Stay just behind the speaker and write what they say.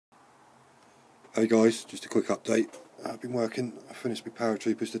Hey guys, just a quick update. I finished my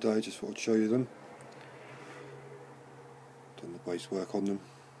paratroopers today, just thought I'd show you them. Done the base work on them.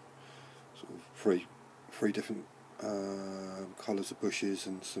 Sort of three different colours of bushes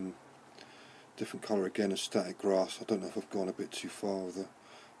and some different colour again of static grass. I don't know if I've gone a bit too far with the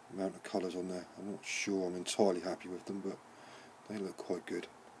amount of colours on there. I'm not sure I'm entirely happy with them, but they look quite good.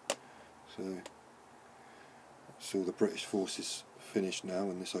 So that's all the British forces finished now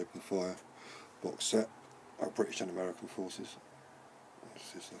in this open fire box set. Our British and American forces.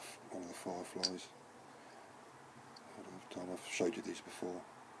 This is one of the fireflies. I've showed you these before.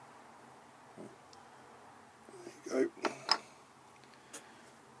 There you go.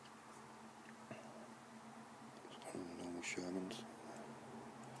 Normal Shermans.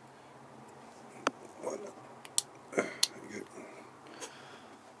 There you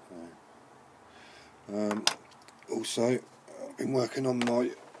go. Also, I've been working on my.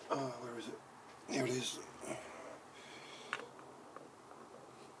 Where is it? Here it is.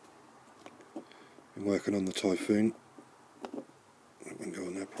 Been working on the Typhoon. I won't go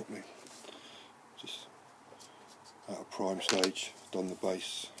on there properly. Just out of prime stage, done the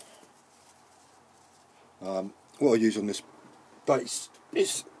base. What I use on this base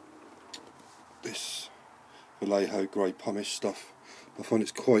is this Vallejo grey pumice stuff. I find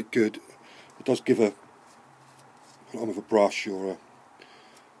it's quite good. It does give a with a brush or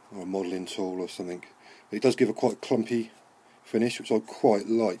a modelling tool or something. It does give a quite clumpy finish, which I quite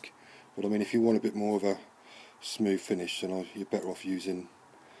like. But I mean, if you want a bit more of a smooth finish, then you're better off using,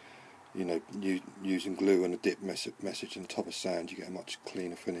 using glue and a dip message on top of sand. You get a much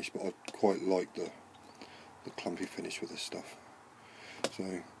cleaner finish. But I quite like the clumpy finish with this stuff. So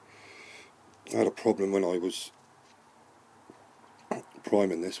I had a problem when I was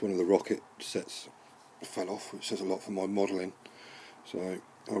priming this. One of the rocket sets fell off, which says a lot for my modelling. So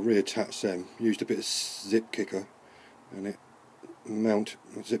I reattached them, used a bit of zip kicker, and the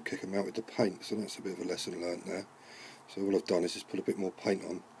zip kicker mounted the paint. So that's a bit of a lesson learnt there. So all I've done is just put a bit more paint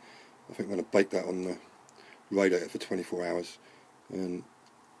on. I think I'm going to bake that on the radiator for 24 hours, and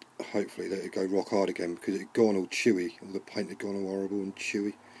hopefully let it go rock hard again, because it had gone all chewy. All the paint had gone all horrible and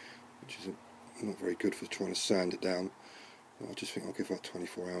chewy, which is not very good for trying to sand it down. I just think I'll give that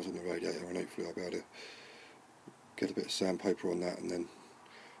 24 hours on the radiator, and hopefully I'll be able to get a bit of sandpaper on that, and then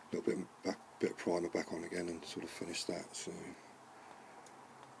a little bit of primer back on again, and sort of finish that. So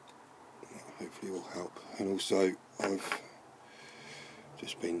hopefully it will help. And also I've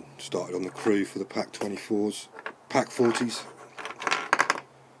just been started on the crew for the Pak 24s, Pak 40s.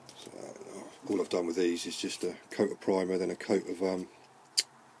 So all I've done with these is just a coat of primer, then a coat of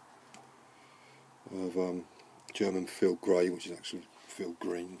German field grey, which is actually field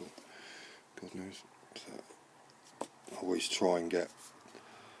green, but God knows. So I always try and get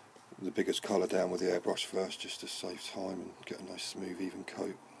the biggest colour down with the airbrush first, just to save time and get a nice smooth even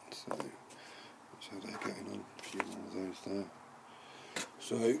coat. So that's how they're getting on. A few more of those there.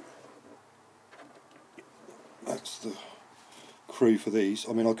 So that's the crew for these.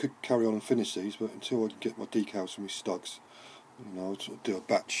 I mean, I could carry on and finish these, but until I can get my decals from my stugs, I'll sort of do a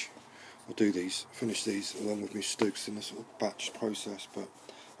batch. I'll finish these along with my stugs in a sort of batch process, but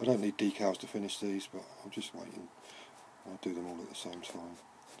I don't need decals to finish these, but I'm just waiting. I'll do them all at the same time.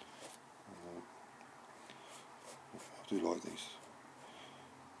 I do like these.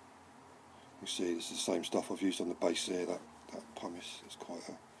 You see, this is the same stuff I've used on the base here, that pumice. It's quite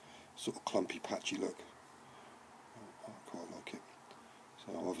a sort of clumpy, patchy look. I quite like it.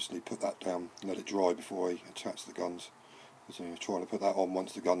 So I'll obviously put that down and let it dry before I attach the guns. So trying to put that on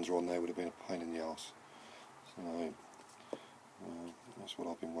once the guns are on there would have been a pain in the arse. So that's what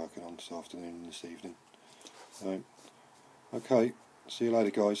I've been working on this afternoon and this evening. So, okay, see you later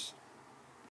guys.